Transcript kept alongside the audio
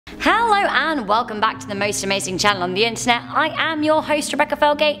Hello and welcome back to the most amazing channel on the internet. I am your host Rebecca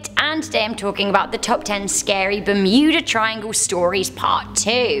Felgate, and today I'm talking about the top 10 Scary Bermuda Triangle Stories Part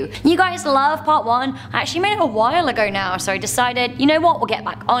 2. You guys love Part 1. I actually made it a while ago now, so I decided, you know what, we'll get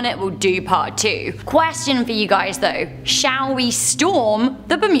back on it, we'll do Part 2. Question for you guys though, shall we storm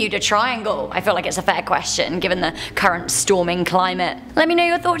the Bermuda Triangle? I feel like it's a fair question given the current storming climate. Let me know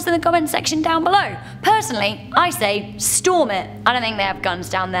your thoughts in the comment section down below. Personally, I say storm it. I don't think they have guns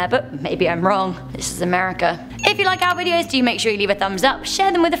down there, but maybe I'm wrong. This is America. If you like our videos, do make sure you leave a thumbs up,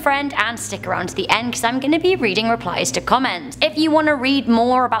 share them with a friend, and stick around to the end because I'm going to be reading replies to comments. If you want to read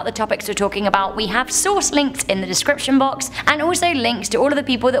more about the topics we're talking about, we have source links in the description box, and also links to all of the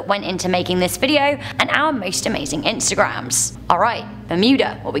people that went into making this video and our most amazing Instagrams. Alright,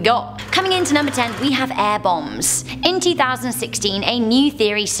 Bermuda, what we got? Coming into number 10, we have air bombs. In 2016, a new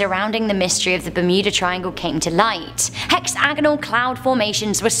theory surrounding the mystery of the Bermuda Triangle came to light. Hexagonal cloud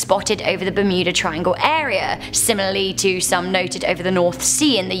formations were spotted over the Bermuda Triangle area, similarly to some noted over the North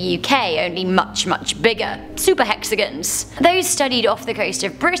Sea in the UK, only much bigger. Super hexagons. Those studied off the coast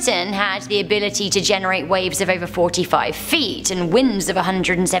of Britain had the ability to generate waves of over 45 feet and winds of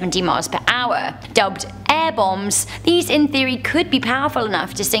 170 miles per hour. Dubbed air bombs, these in theory could be powerful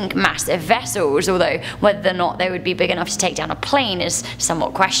enough to sink massive vessels, although whether or not they would be big enough to take down a plane is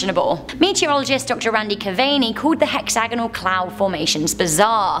somewhat questionable. Meteorologist Dr. Randy Cavani called the hexagonal cloud formations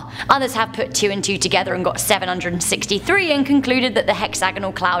bizarre. Others have put 2 and 2 together and got 763 and concluded that the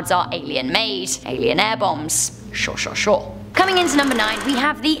hexagonal clouds are alien-made. Alien air bombs. Sure. Coming into number 9, we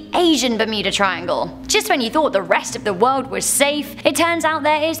have the Asian Bermuda Triangle. Just when you thought the rest of the world was safe, it turns out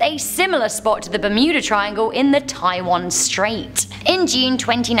there is a similar spot to the Bermuda Triangle in the Taiwan Strait. In June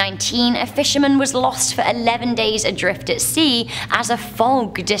 2019, a fisherman was lost for 11 days adrift at sea as a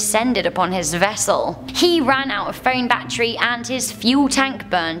fog descended upon his vessel. He ran out of phone battery and his fuel tank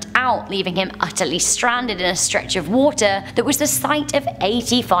burned out, leaving him utterly stranded in a stretch of water that was the site of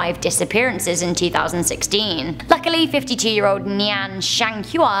 85 disappearances in 2016. Luckily, 52-year-old Nian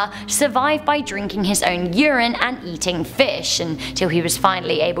Shanghua survived by drinking his own urine and eating fish until he was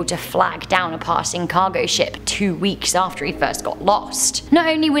finally able to flag down a passing cargo ship 2 weeks after he first got lost. Not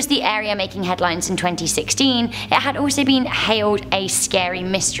only was the area making headlines in 2016, it had also been hailed a scary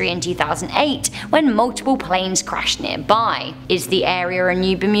mystery in 2008 when multiple planes crashed nearby. Is the area a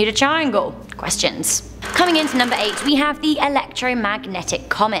new Bermuda Triangle? Questions. Coming into number 8, we have the electromagnetic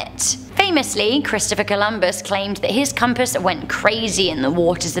comet. Famously, Christopher Columbus claimed that his compass went crazy in the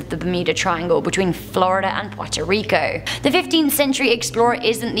waters of the Bermuda Triangle between Florida and Puerto Rico. The 15th century explorer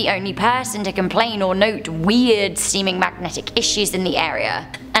isn't the only person to complain or note weird seeming magnetic issues in the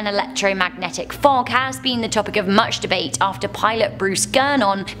area. An electromagnetic fog has been the topic of much debate after pilot Bruce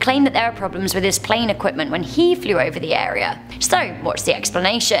Gernon claimed that there are problems with his plane equipment when he flew over the area. So, what's the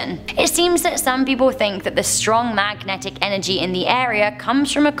explanation? It seems that some people think that the strong magnetic energy in the area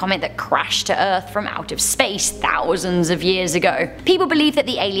comes from a comet that crashed to Earth from out of space thousands of years ago. People believe that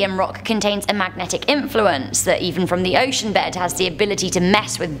the alien rock contains a magnetic influence that even from the ocean bed has the ability to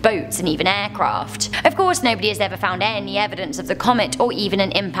mess with boats and even aircraft. Of course, nobody has ever found any evidence of the comet or even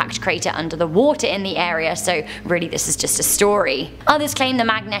an impact crater under the water in the area, so really this is just a story. Others claim the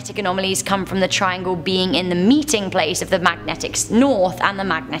magnetic anomalies come from the triangle being in the meeting place of the magnetic north and the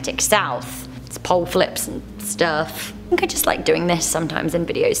magnetic south. It's pole flips and stuff. I think I just like doing this sometimes in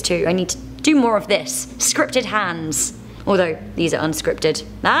videos too. I need to do more of this. Scripted hands. Although, these are unscripted.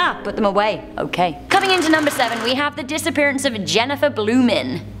 Put them away. Okay. Coming into number 7, we have the disappearance of Jennifer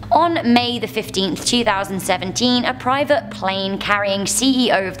Blumen. On May the 15th, 2017, a private plane carrying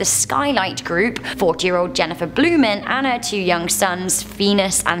CEO of the Skylight Group, 40-year-old Jennifer Blumen, and her 2 young sons,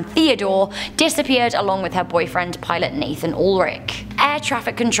 Venus and Theodore, disappeared along with her boyfriend, pilot Nathan Ulrich. Air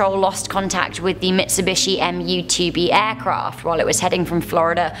traffic control lost contact with the Mitsubishi Mu-2B aircraft while it was heading from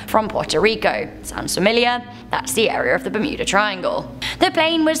Florida from Puerto Rico. Sounds familiar? That's the area of the Bermuda Triangle. The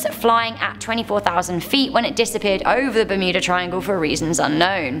plane was flying at 24,000 feet when it disappeared over the Bermuda Triangle for reasons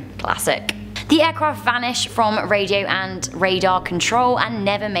unknown. Classic. The aircraft vanished from radio and radar control and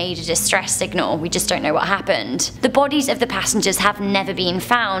never made a distress signal. We just don't know what happened. The bodies of the passengers have never been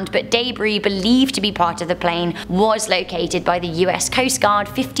found, but debris believed to be part of the plane was located by the US Coast Guard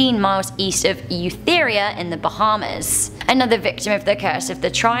 15 miles east of Eutheria in the Bahamas. Another victim of the curse of the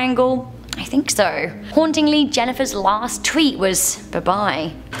triangle? I think so. Hauntingly, Jennifer's last tweet was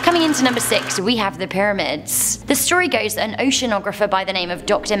bye-bye. Coming into number 6, we have the pyramids. The story goes that an oceanographer by the name of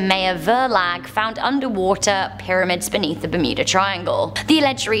Dr. Meyer Verlag found underwater pyramids beneath the Bermuda Triangle. The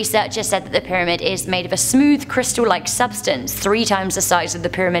alleged researcher said that the pyramid is made of a smooth crystal-like substance 3 times the size of the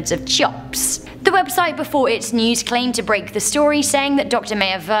pyramids of Cheops. The website before its news claimed to break the story, saying that Dr.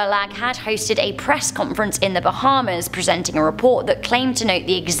 Meyer Verlag had hosted a press conference in the Bahamas presenting a report that claimed to note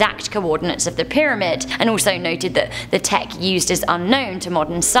the exact coordinates of the pyramid, and also noted that the tech used is unknown to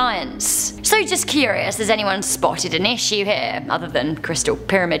modern science. So just curious, has anyone spotted an issue here, other than Crystal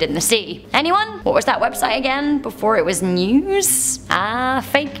Pyramid in the sea? Anyone? What was that website again, before it was news? Ah,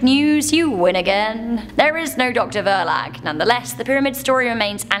 fake news, you win again. There is no Dr. Verlag. Nonetheless, the pyramid story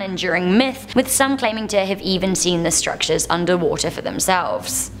remains an enduring myth, with some claiming to have even seen the structures underwater for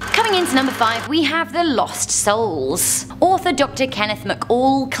themselves. Coming into number 5, we have the Lost Souls. Author Dr. Kenneth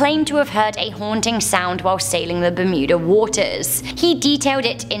McAll claimed to have heard a haunting sound while sailing the Bermuda waters. He detailed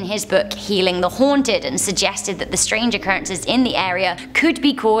it in his book Healing the Haunted, and suggested that the strange occurrences in the area could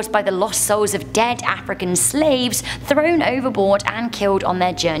be caused by the lost souls of dead African slaves thrown overboard and killed on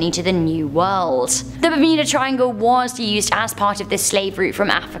their journey to the New World. The Bermuda Triangle was used as part of the slave route from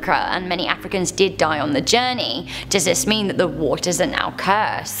Africa, and many Africans did die on the journey. Does this mean that the waters are now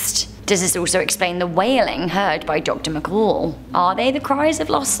cursed? Does this also explain the wailing heard by Dr. McCall? Are they the cries of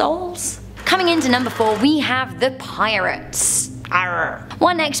lost souls? Coming into number 4, we have the pirates. Arr.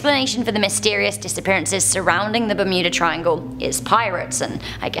 One explanation for the mysterious disappearances surrounding the Bermuda Triangle is pirates, and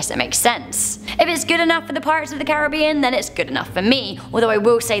I guess it makes sense. If it's good enough for the Pirates of the Caribbean, then it's good enough for me, although I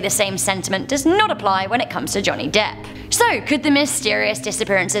will say the same sentiment does not apply when it comes to Johnny Depp. So, could the mysterious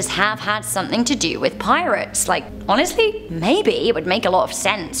disappearances have had something to do with pirates? Like, honestly, maybe. It would make a lot of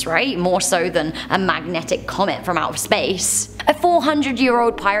sense, right? More so than a magnetic comet from out of space. A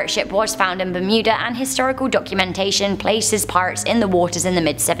 400-year-old pirate ship was found in Bermuda, and historical documentation places pirates in the waters in the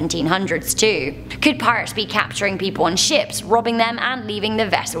mid-1700s too. Could pirates be capturing people on ships, robbing them and leaving the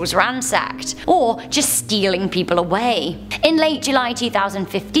vessels ransacked? Or just stealing people away? In late July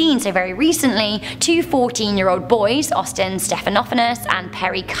 2015, so very recently, two 14-year-old boys, Austin Stephanopoulos and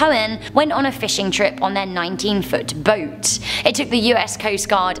Perry Cohen, went on a fishing trip on their 19-foot boat. It took the US Coast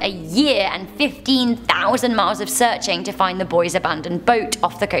Guard a year and 15,000 miles of searching to find the boys' abandoned boat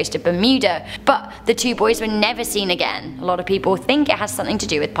off the coast of Bermuda, but the two boys were never seen again. A lot of people think it has something to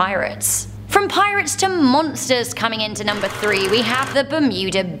do with pirates. From pirates to monsters, coming into number 3, we have the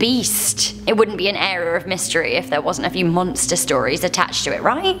Bermuda Beast. It wouldn't be an area of mystery if there wasn't a few monster stories attached to it,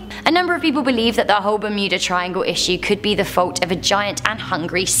 right? A number of people believe that the whole Bermuda Triangle issue could be the fault of a giant and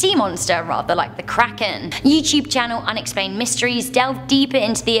hungry sea monster, rather like the Kraken. YouTube channel Unexplained Mysteries delved deeper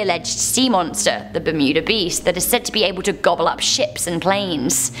into the alleged sea monster, the Bermuda Beast, that is said to be able to gobble up ships and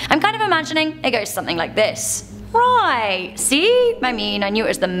planes. I'm kind of imagining it goes something like this. Right, see? I mean, I knew it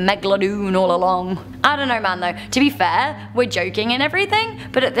was the Megalodon all along. I don't know, man, though. To be fair, we're joking and everything,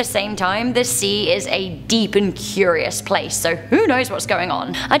 but at the same time, the sea is a deep and curious place, so who knows what's going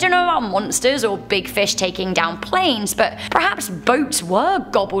on. I don't know about monsters or big fish taking down planes, but perhaps boats were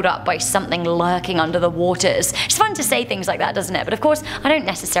gobbled up by something lurking under the waters. It's fun to say things like that, doesn't it? But of course, I don't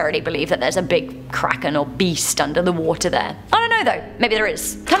necessarily believe that there's a big kraken or beast under the water there. I don't know though, maybe there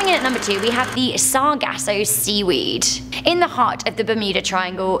is. Coming in at number 2, we have the Sargasso seaweed. In the heart of the Bermuda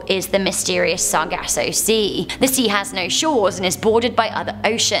Triangle is the mysterious Sargasso Sea. The sea has no shores and is bordered by other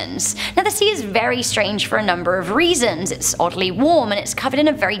oceans. Now the sea is very strange for a number of reasons. It's oddly warm and it's covered in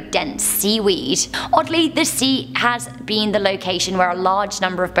a very dense seaweed. Oddly, the sea has been the location where a large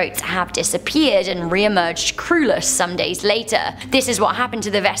number of boats have disappeared and re-emerged crewless some days later. This is what happened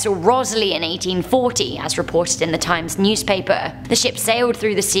to the vessel Rosalie in 1840, as reported in the Times newspaper. The ship sailed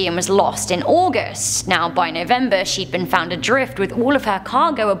through the sea and was lost in August. Now by November, she'd been found adrift with all of her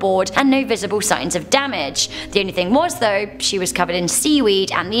cargo aboard and no visible signs of damage. The only thing was though, she was covered in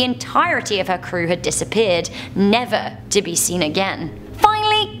seaweed and the entirety of her crew had disappeared, never to be seen again.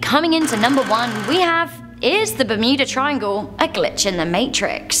 Finally, coming into number 1, we have, is the Bermuda Triangle a glitch in the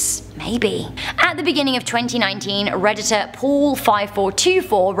Matrix? Maybe. At the beginning of 2019, Redditor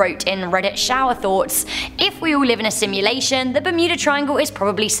Paul5424 wrote in Reddit Shower Thoughts, "If we all live in a simulation, the Bermuda Triangle is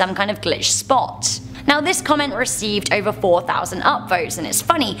probably some kind of glitch spot." Now this comment received over 4,000 upvotes, and it's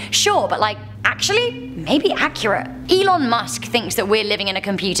funny, sure, but like, actually, maybe accurate. Elon Musk thinks that we're living in a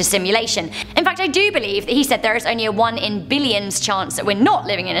computer simulation. In fact, I do believe that he said there is only a 1 in billions chance that we're not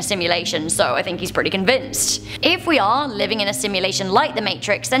living in a simulation, so I think he's pretty convinced. If we are living in a simulation like the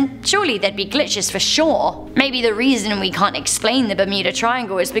Matrix, then surely there'd be glitches for sure. Maybe the reason we can't explain the Bermuda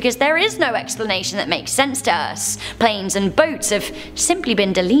Triangle is because there is no explanation that makes sense to us. Planes and boats have simply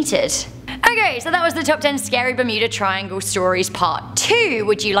been deleted. Okay, so that was the top 10 Scary Bermuda Triangle Stories Part 2.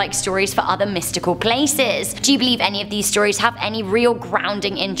 Would you like stories for other mystical places? Do you believe any of these stories have any real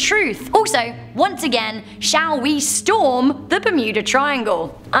grounding in truth? Also, once again, shall we storm the Bermuda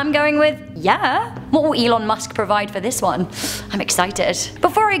Triangle? I'm going with yeah. What will Elon Musk provide for this one? I'm excited.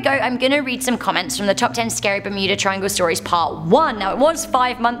 Before I go, I'm gonna read some comments from the top 10 Scary Bermuda Triangle Stories Part 1. Now, it was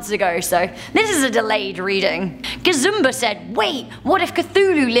 5 months ago, so this is a delayed reading. Gazumba said, wait, what if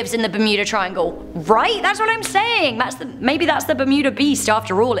Cthulhu lives in the Bermuda Triangle? Right? That's what I'm saying. Maybe that's the Bermuda Beast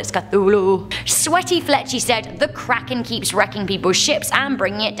after all, it's Cthulhu. Sweaty Fletchy said, the Kraken keeps wrecking people's ships and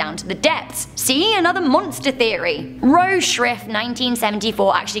bringing it down to the depths. See, another monster theory. Rose Schrift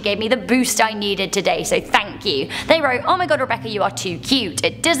 1974 actually gave me the boost I needed today, so thank you. They wrote, oh my god Rebecca, you are too cute.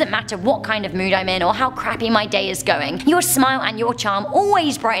 It doesn't matter what kind of mood I'm in or how crappy my day is going. Your smile and your charm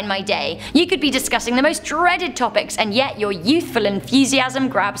always brighten my day. You could be discussing the most dreaded topics and yet your youthful enthusiasm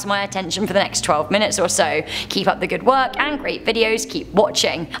grabs my attention for the next 12 minutes or so. Keep up the good work and great videos, keep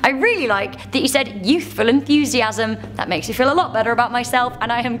watching. I really like that you said youthful enthusiasm. That makes me feel a lot better about myself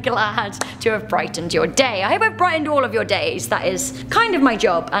and I am glad to have brightened your day. I hope I've brightened all of your days. That is kind of my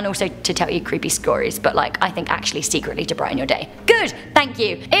job, and also to tell you creepy stories, but like I think actually secretly to brighten your day. Good, thank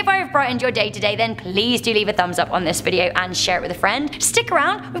you. If I have brightened your day today, then please do leave a thumbs up on this video and share it with a friend. Stick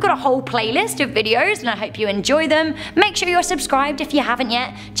around, we've got a whole playlist of videos and I hope you enjoy them. Make sure you're subscribed if you haven't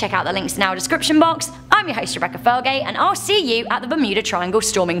yet. Check out the links in our description box. I'm your host Rebecca Felgate and I'll see you at the Bermuda Triangle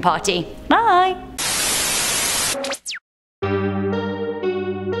storming party. Bye!